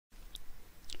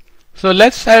So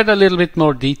let's add a little bit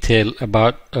more detail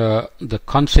about the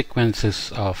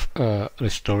consequences of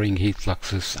restoring heat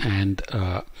fluxes and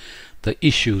the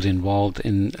issues involved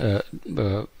in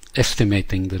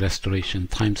estimating the restoration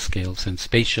timescales and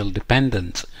spatial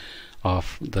dependence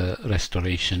of the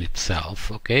restoration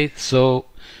itself. Okay, so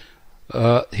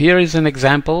here is an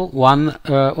example, one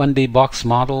box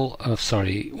model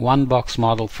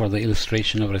for the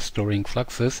illustration of restoring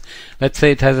fluxes. Let's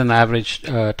say it has an average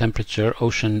temperature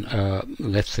ocean,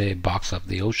 let's say box of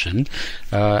the ocean,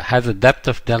 has a depth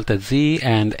of delta Z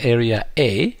and area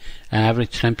A, an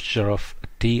average temperature of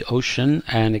T ocean,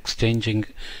 and exchanging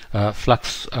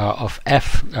flux of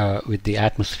F with the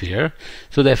atmosphere.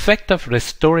 So the effect of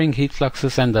restoring heat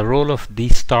fluxes and the role of D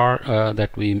star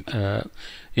that we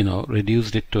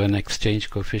reduced it to an exchange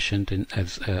coefficient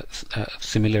as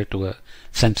similar to a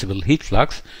sensible heat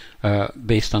flux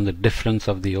based on the difference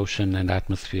of the ocean and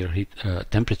atmosphere heat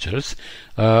temperatures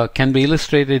can be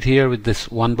illustrated here with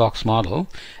this one box model.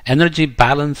 Energy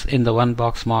balance in the one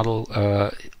box model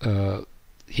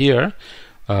here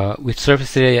with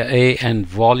surface area A and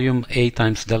volume A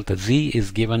times delta Z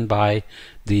is given by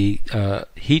the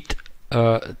heat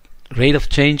rate of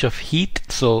change of heat,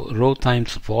 so rho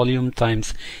times volume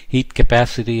times heat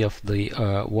capacity of the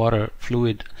water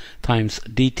fluid times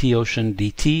dt ocean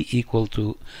dt equal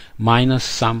to minus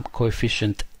some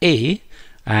coefficient A,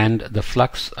 and the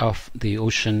flux of the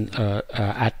ocean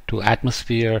to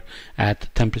atmosphere at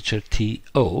temperature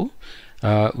TO,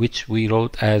 which we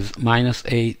wrote as minus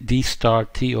A d star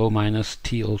TO minus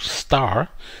TO star,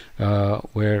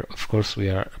 where of course we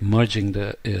are merging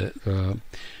the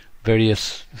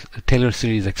various Taylor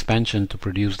series expansion to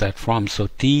produce that form. So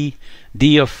ddt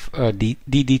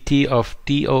of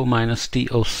TO minus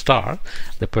TO star,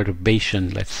 the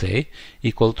perturbation, let's say,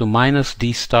 equal to minus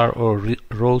D star or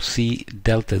rho C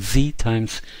delta Z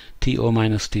times TO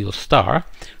minus TO star.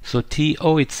 So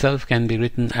TO itself can be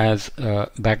written as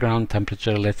background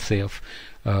temperature, let's say, of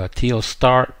TO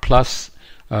star plus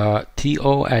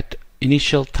TO at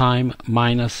initial time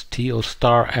minus TO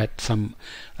star at some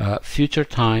future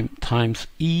time times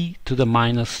e to the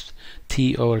minus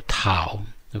T over tau.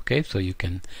 Okay, so you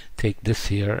can take this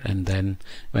here, and then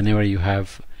whenever you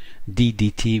have d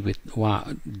dt with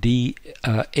d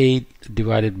a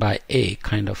divided by a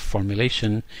kind of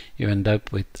formulation, you end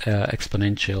up with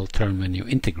exponential term when you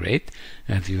integrate,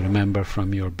 as you remember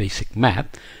from your basic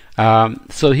math.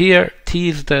 So here T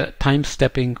is the time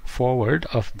stepping forward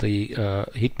of the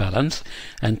heat balance,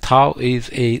 and tau is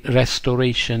a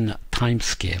restoration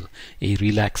timescale, a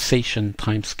relaxation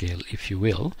timescale, if you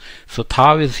will. So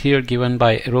tau is here given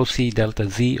by rho C delta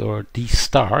Z or D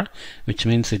star, which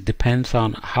means it depends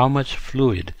on how much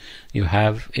fluid you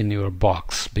have in your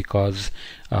box, because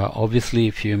obviously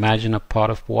if you imagine a pot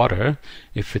of water,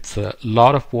 if it's a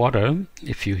lot of water,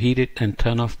 if you heat it and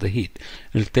turn off the heat,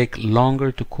 it'll take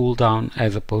longer to cool down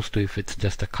as opposed to if it's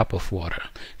just a cup of water.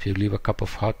 If you leave a cup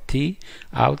of hot tea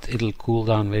out, it'll cool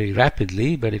down very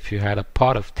rapidly, but if you had a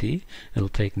pot of tea, it'll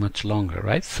take much longer,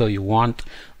 right? So you want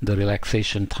the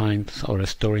relaxation times or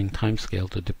restoring time scale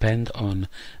to depend on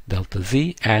delta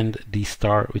Z and D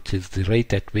star, which is the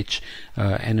rate at which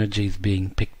energy is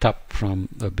being picked up from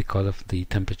because of the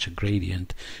temperature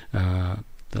gradient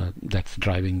that's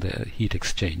driving the heat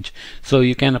exchange. So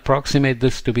you can approximate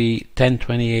this to be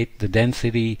 1028, the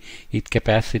density heat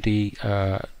capacity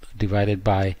divided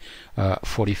by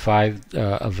 45,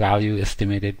 a value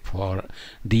estimated for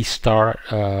D star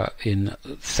in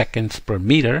seconds per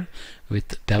meter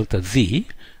with delta Z.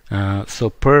 So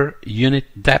per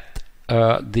unit depth,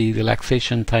 the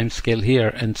relaxation time scale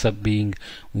here ends up being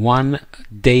 1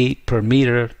 day per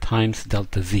meter times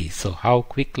delta Z. So how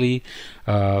quickly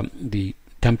the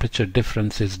temperature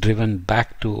difference is driven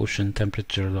back to ocean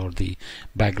temperature or the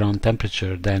background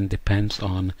temperature then depends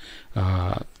on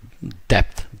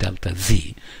depth delta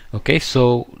Z. Okay,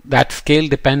 so that scale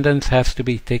dependence has to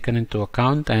be taken into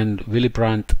account, and Willy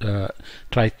Brandt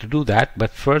tried to do that.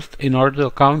 But first, in order to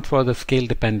account for the scale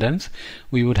dependence,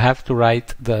 we would have to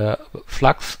write the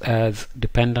flux as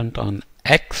dependent on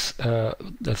x,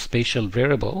 the spatial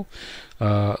variable,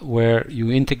 where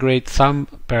you integrate some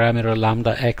parameter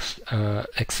lambda x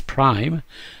x prime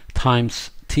times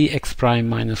tx prime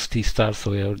minus t star,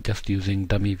 so we are just using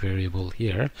dummy variable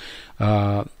here,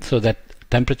 so that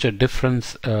temperature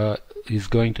difference is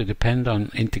going to depend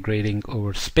on integrating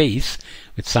over space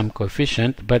with some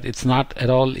coefficient, but it's not at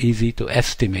all easy to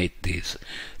estimate these.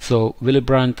 So Willy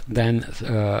Brandt then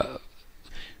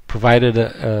provided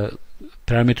a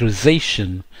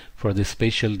parameterization for the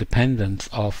spatial dependence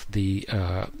of the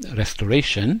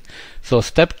restoration. So a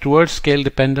step towards scale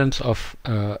dependence of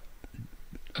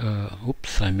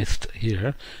oops, I missed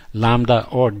here. Lambda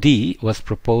or D was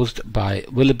proposed by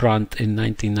Willebrand in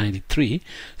 1993.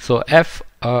 So F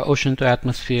ocean to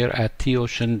atmosphere at T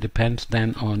ocean depends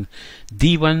then on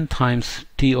D1 times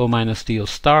TO minus TO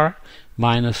star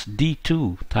minus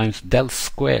D2 times del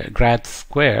square grad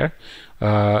square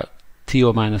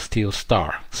TO minus TO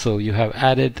star. So you have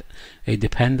added a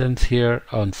dependence here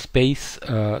on space.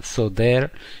 So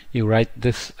there you write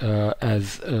this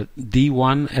as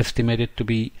D1 estimated to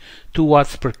be 2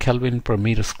 watts per Kelvin per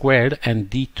meter squared, and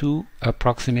D2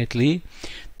 approximately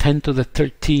 10 to the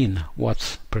 13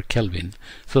 watts per Kelvin.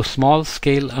 So small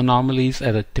scale anomalies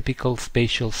at a typical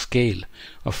spatial scale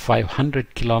of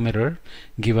 500 kilometer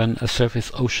given a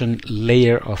surface ocean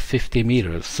layer of 50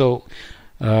 meters. So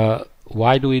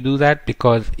why do we do that?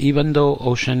 Because even though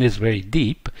ocean is very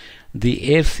deep,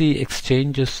 the air-sea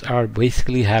exchanges are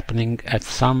basically happening at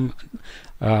some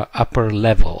upper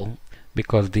level,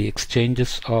 because the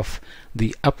exchanges of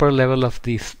the upper level of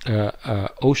the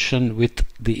ocean with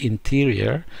the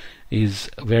interior is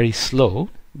very slow.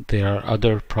 There are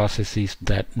other processes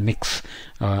that mix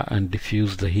and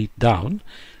diffuse the heat down.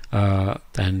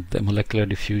 And the molecular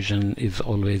diffusion is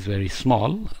always very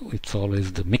small. It's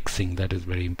always the mixing that is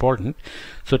very important.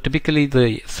 So typically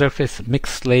the surface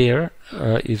mixed layer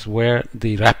is where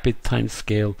the rapid time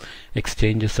scale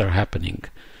exchanges are happening.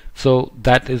 So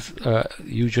that is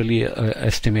usually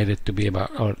estimated to be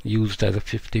about, or used as a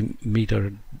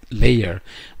 50-meter layer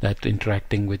that's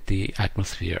interacting with the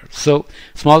atmosphere. So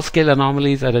small scale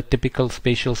anomalies at a typical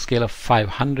spatial scale of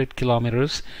 500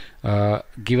 kilometers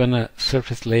given a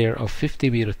surface layer of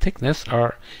 50-meter thickness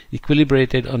are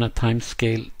equilibrated on a time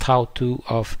scale tau 2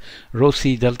 of rho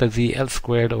c delta z L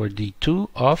squared over d2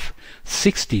 of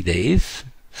 60 days.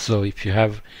 So if you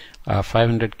have a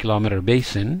 500 kilometer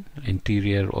basin,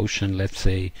 interior ocean, let's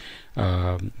say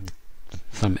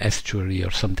some estuary or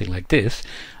something like this,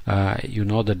 you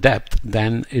know the depth,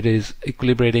 then it is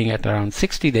equilibrating at around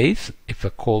 60 days. If a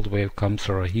cold wave comes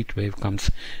or a heat wave comes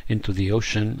into the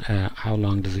ocean, how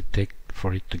long does it take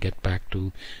for it to get back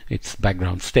to its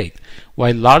background state?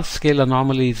 While large scale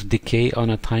anomalies decay on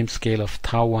a time scale of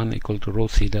tau 1 equal to rho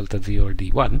c delta z or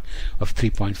d1 of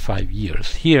 3.5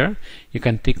 years. Here you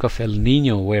can think of El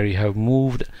Nino, where you have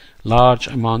moved large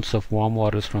amounts of warm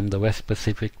waters from the West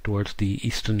Pacific towards the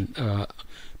Eastern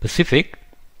Pacific.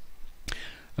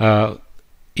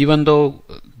 Even though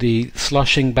the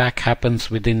sloshing back happens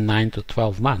within 9 to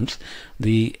 12 months,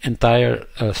 the entire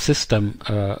system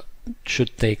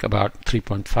should take about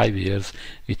 3.5 years,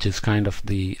 which is kind of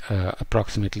the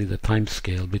approximately the time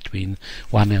scale between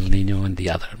one El Nino and the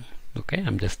other. Okay,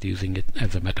 I'm just using it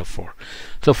as a metaphor.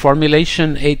 So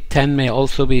formulation 810 may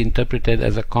also be interpreted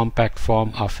as a compact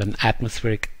form of an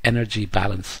atmospheric energy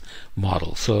balance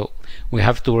model. So we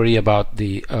have to worry about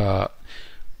the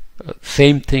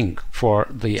same thing for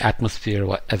the atmosphere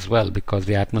as well, because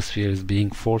the atmosphere is being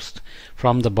forced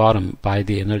from the bottom by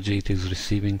the energy it is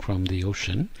receiving from the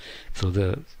ocean. So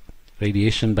the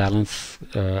radiation balance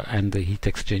and the heat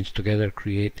exchange together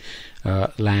create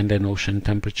land and ocean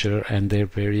temperature and their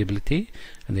variability,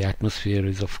 and the atmosphere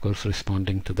is of course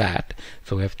responding to that.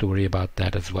 So we have to worry about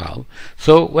that as well.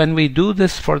 So when we do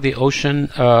this for the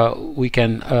ocean, we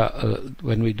can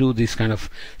when we do this kind of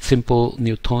simple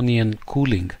Newtonian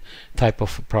cooling type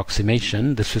of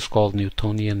approximation, this is called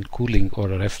Newtonian cooling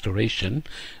or a restoration.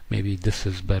 Maybe this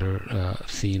is better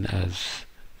seen as,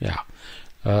 yeah,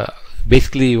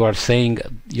 basically you are saying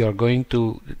you're going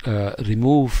to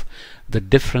remove the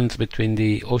difference between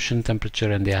the ocean temperature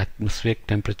and the atmospheric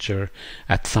temperature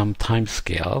at some time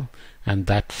scale, and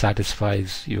that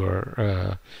satisfies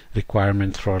your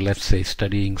requirements for, let's say,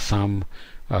 studying some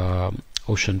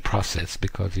ocean process,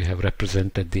 because you have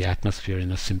represented the atmosphere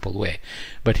in a simple way.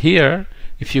 But here,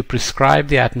 if you prescribe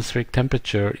the atmospheric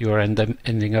temperature, you are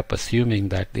ending up assuming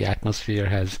that the atmosphere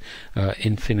has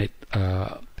infinite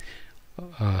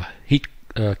heat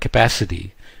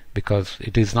capacity, because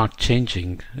it is not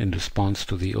changing in response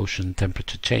to the ocean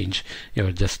temperature change. You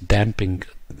are just damping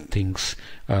things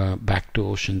back to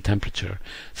ocean temperature.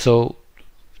 So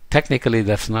technically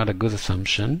that's not a good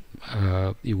assumption.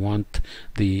 You want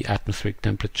the atmospheric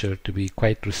temperature to be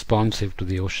quite responsive to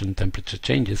the ocean temperature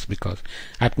changes, because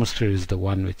atmosphere is the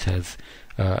one which has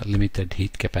limited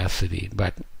heat capacity.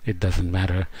 But it doesn't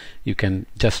matter. You can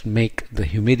just make the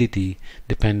humidity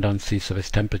depend on sea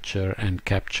surface temperature and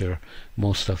capture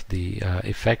most of the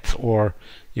effects, or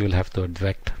you will have to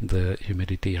advect the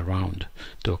humidity around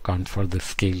to account for the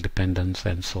scale dependence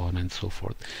and so on and so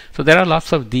forth. So there are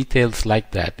lots of details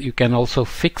like that. You can also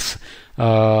fix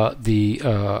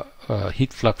the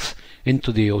heat flux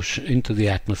into the ocean, into the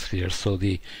atmosphere. So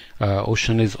the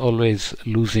ocean is always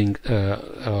losing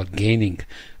or gaining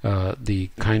the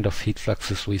kind of heat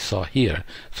fluxes we saw here.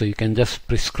 So you can just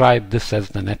prescribe this as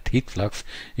the net heat flux,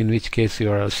 in which case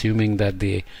you are assuming that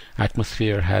the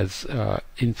atmosphere has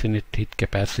infinite heat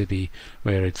capacity,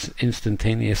 where it's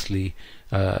instantaneously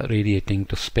radiating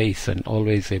to space and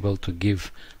always able to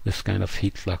give this kind of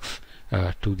heat flux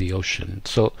to the ocean.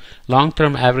 So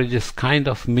long-term averages kind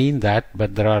of mean that,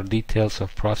 but there are details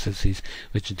of processes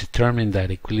which determine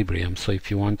that equilibrium. So if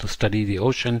you want to study the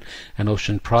ocean and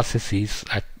ocean processes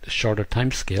at shorter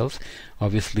time scales,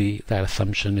 obviously that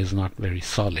assumption is not very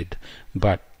solid.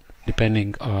 But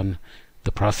depending on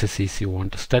the processes you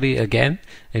want to study, again,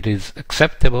 it is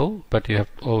acceptable, but you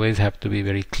always have to be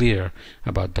very clear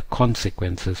about the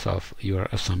consequences of your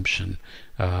assumption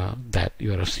that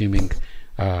you are assuming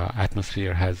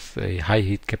atmosphere has a high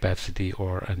heat capacity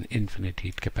or an infinite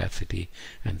heat capacity,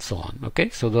 and so on.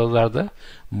 Okay, so those are the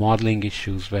modeling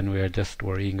issues when we are just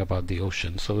worrying about the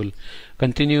ocean. So we'll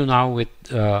continue now with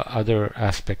other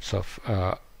aspects of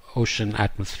ocean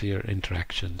atmosphere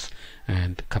interactions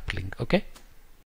and coupling. Okay.